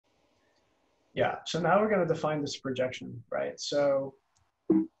Yeah, so now we're going to define this projection, right? So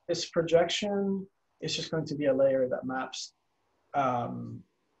this projection is just going to be a layer that maps um,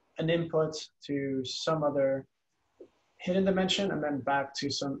 an input to some other hidden dimension and then back to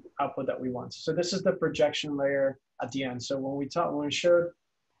some output that we want. So this is the projection layer at the end. So when we showed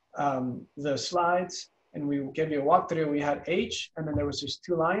the slides and we gave you a walkthrough, we had H and then there was just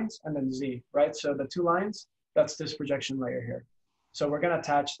two lines and then Z, right? So the two lines, that's this projection layer here. So we're going to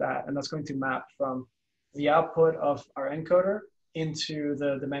attach that, and that's going to map from the output of our encoder into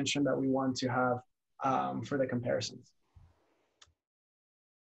the dimension that we want to have for the comparisons.